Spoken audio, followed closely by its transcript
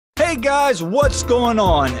Hey guys, what's going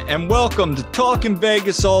on? And welcome to Talkin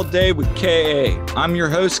Vegas All Day with KA. I'm your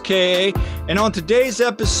host, KA, and on today's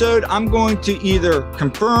episode, I'm going to either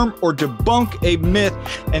confirm or debunk a myth,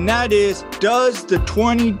 and that is, does the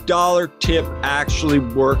 $20 tip actually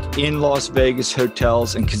work in Las Vegas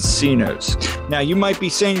hotels and casinos? Now, you might be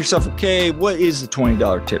saying to yourself, okay, what is the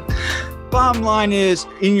 $20 tip? Bottom line is,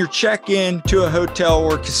 in your check-in to a hotel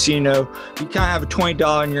or casino, you kind of have a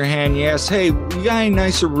 $20 in your hand. You ask, hey, you got any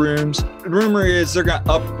nicer rooms? The rumor is they're going to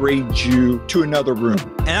upgrade you to another room.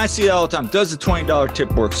 And I see that all the time. Does the $20 tip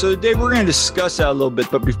work? So today we're going to discuss that a little bit.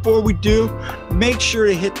 But before we do, make sure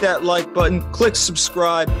to hit that like button, click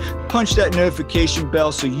subscribe, punch that notification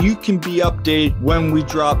bell so you can be updated when we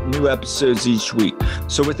drop new episodes each week.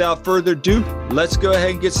 So without further ado, let's go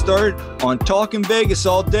ahead and get started on Talkin Vegas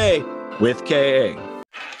All Day with KA.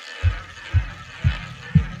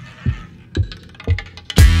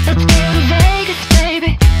 Let's go to Vegas,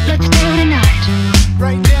 baby. Let's go tonight.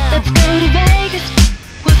 Right now. Let's go to Vegas.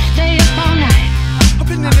 We'll stay up all night.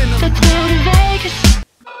 Let's go to Vegas.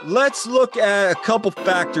 Let's look at a couple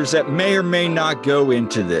factors that may or may not go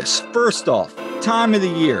into this. First off, time of the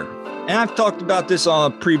year. And I've talked about this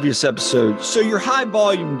on a previous episode. So your high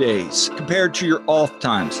volume days compared to your off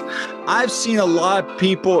times. I've seen a lot of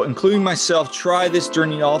people, including myself, try this during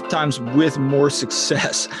the off times with more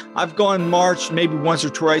success. I've gone March, maybe once or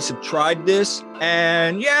twice, have tried this.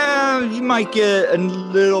 And yeah, you might get a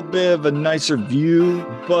little bit of a nicer view,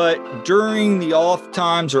 but during the off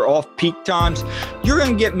times or off peak times, you're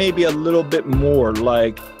going to get maybe a little bit more,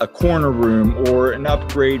 like a corner room or an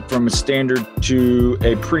upgrade from a standard to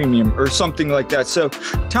a premium or something like that. So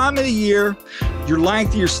time of the year, your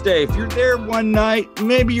length of your stay. If you're there one night,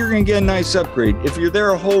 maybe you're going to get a nice upgrade. If you're there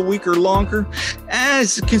a whole week or longer,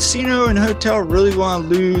 as a casino and hotel really want to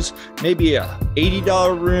lose maybe a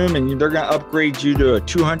 $80 room and they're going to upgrade you to a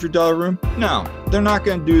 $200 room? No, they're not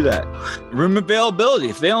going to do that. Room availability.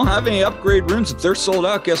 If they don't have any upgrade rooms, if they're sold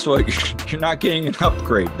out, guess what? You're not getting an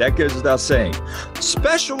upgrade. That goes without saying.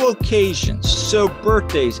 Special occasions. So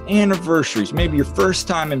birthdays, anniversaries, maybe your first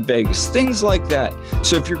time in Vegas, things like that.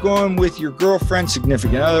 So if you're going with your girlfriend,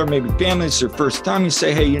 significant other, maybe family, it's their first time, you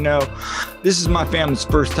say, hey, this is my family's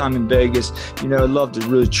first time in Vegas. I'd love to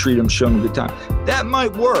really treat them, show them a good time. That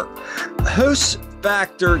might work. Host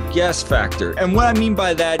factor, guest factor. And what I mean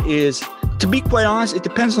by that is, to be quite honest, it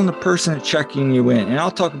depends on the person that's checking you in. And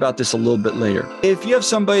I'll talk about this a little bit later. If you have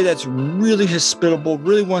somebody that's really hospitable,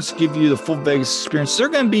 really wants to give you the full Vegas experience, they're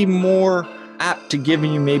going to be more apt to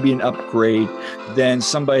giving you maybe an upgrade than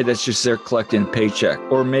somebody that's just there collecting a paycheck,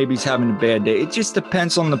 or maybe he's having a bad day. It just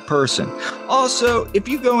depends on the person. Also, if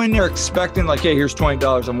you go in there expecting like, hey, here's $20,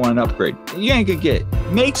 I want an upgrade, you ain't gonna get it.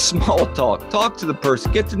 Make small talk to the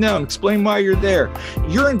person, get to know them, explain why you're there.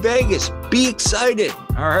 You're in Vegas, be excited,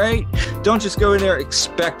 all right? Don't just go in there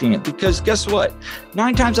expecting it, because guess what?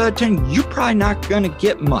 9 times out of 10, you're probably not gonna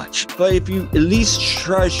get much. But if you at least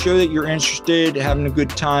try to show that you're interested, having a good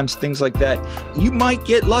time, things like that, you might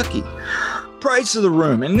get lucky. Price of the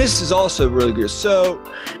room, and this is also really good. So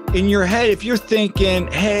in your head, if you're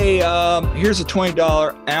thinking, hey, here's a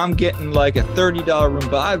 $20 and I'm getting like a $30 room,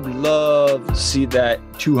 but I'd love to see that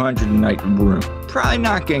 $200 a night room, probably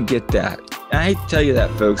not gonna get that. And I hate to tell you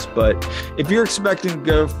that, folks, but if you're expecting to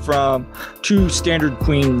go from 2 standard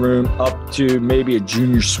queen room up to maybe a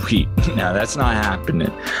junior suite, now that's not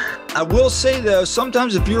happening. I will say, though,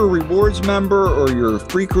 sometimes if you're a rewards member or you're a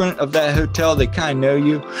frequent of that hotel, they kind of know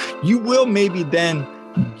you, you will maybe then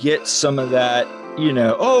get some of that,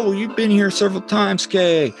 oh, you've been here several times,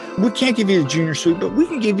 Kay. We can't give you a junior suite, but we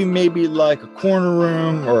can give you maybe like a corner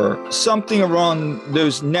room or something around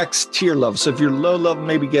those next tier levels. So if you're low level,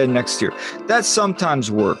 maybe get a next tier. That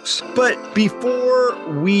sometimes works. But before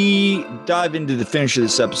we dive into the finish of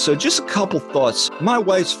this episode, just a couple thoughts. My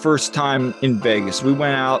wife's first time in Vegas. We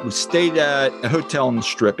went out, we stayed at a hotel on the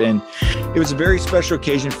Strip, and it was a very special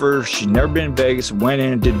occasion for her. She'd never been in Vegas, went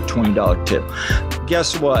in and did a $20 tip.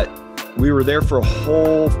 Guess what? We were there for a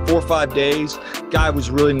whole 4 or 5 days. Guy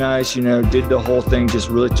was really nice, did the whole thing, just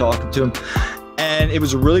really talking to him. And it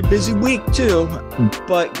was a really busy week too.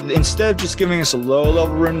 But instead of just giving us a low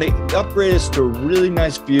level room, they upgraded us to a really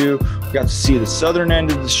nice view. We got to see the southern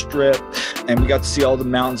end of the Strip, and we got to see all the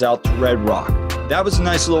mountains out to Red Rock. That was a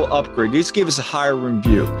nice little upgrade. They just gave us a higher room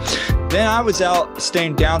view. Then I was out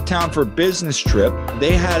staying downtown for a business trip.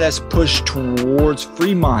 They had us push towards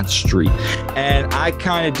Fremont Street. And I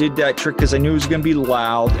kind of did that trick because I knew it was going to be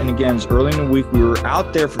loud. And again, it was early in the week. We were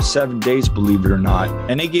out there for 7 days, believe it or not.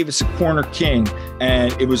 And they gave us a corner king,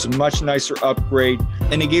 and it was a much nicer upgrade.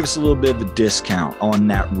 And they gave us a little bit of a discount on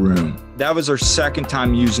that room. That was our second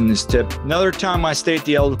time using this tip. Another time I stayed at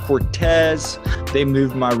the Elder Cortez. They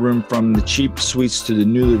moved my room from the cheap suites to the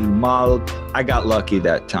newly remodeled. I got lucky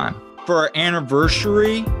that time. For our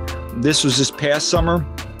anniversary, this was this past summer.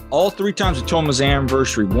 All 3 times we told them it was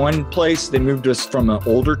anniversary. One place, they moved us from an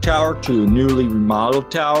older tower to a newly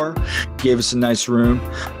remodeled tower, gave us a nice room.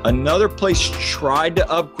 Another place tried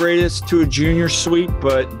to upgrade us to a junior suite,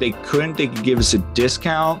 but they couldn't. They could give us a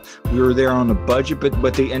discount. We were there on a budget, but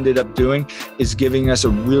what they ended up doing is giving us a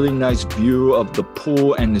really nice view of the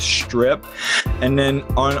pool and the strip. And then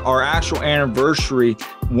on our actual anniversary,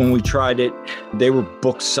 when we tried it, they were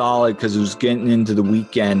booked solid because it was getting into the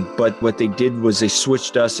weekend. But what they did was they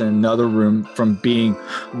switched us in another room from being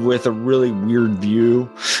with a really weird view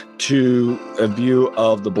to a view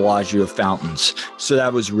of the Bellagio fountains. So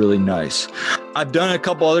that was really nice. I've done it a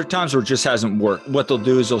couple other times where it just hasn't worked. What they'll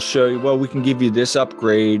do is they'll show you, well, we can give you this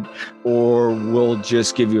upgrade, or we'll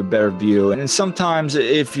just give you a better view. And sometimes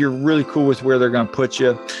if you're really cool with where they're going to put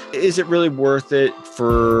you, is it really worth it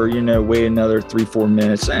for, wait another 3-4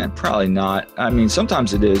 minutes? Probably not. I mean,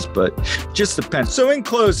 sometimes it is, but just depends. So in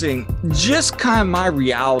closing, just kind of my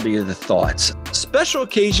reality of the thoughts. Special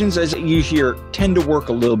occasions, as you hear, tend to work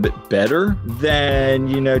a little bit better than,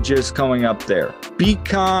 just going up there. Be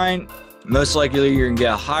kind. Most likely you're going to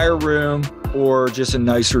get a higher room or just a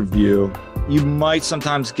nicer view. You might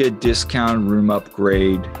sometimes get a discounted room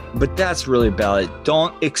upgrade, but that's really about it.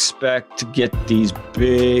 Don't expect to get these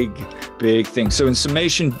big things. So in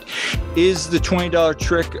summation, is the $20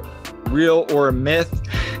 trick real or a myth?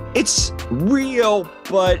 It's real,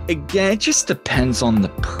 but again, it just depends on the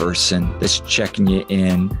person that's checking you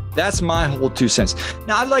in. That's my whole 2 cents.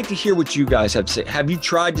 Now, I'd like to hear what you guys have to say. Have you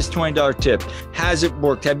tried this $20 tip? Has it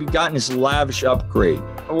worked? Have you gotten this lavish upgrade?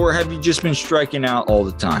 Or have you just been striking out all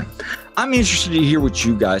the time? I'm interested to hear what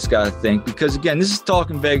you guys got to think, because again, this is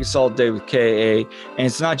Talking Vegas all day with KA, and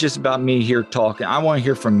it's not just about me here talking. I want to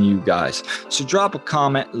hear from you guys. So drop a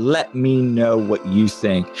comment. Let me know what you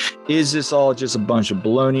think. Is this all just a bunch of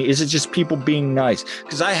baloney? Is it just people being nice?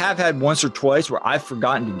 Because I have had once or twice where I've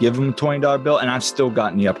forgotten to give them a $20 bill and I've still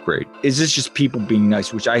gotten the upgrade. Is this just people being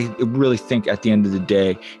nice? Which I really think at the end of the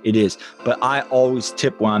day it is. But I always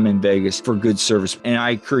tip when I'm in Vegas for good service. And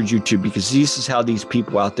I encourage you to, because this is how these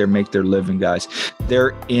people out there make their living, guys.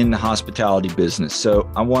 They're in the hospitality business. So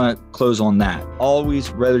I want to close on that.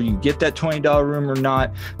 Always, whether you get that $20 room or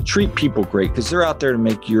not, treat people great, because they're out there to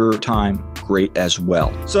make your time great as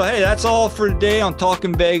well. So hey, that's all for today on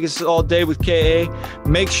Talking Vegas all day with KA.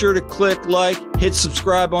 Make sure to click like, hit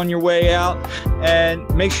subscribe on your way out, and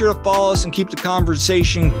make sure to follow us and keep the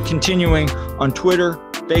conversation continuing on Twitter,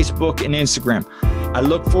 Facebook, and Instagram. I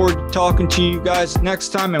look forward to talking to you guys next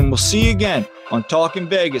time, and we'll see you again on Talking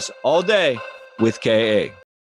Vegas all day with KA.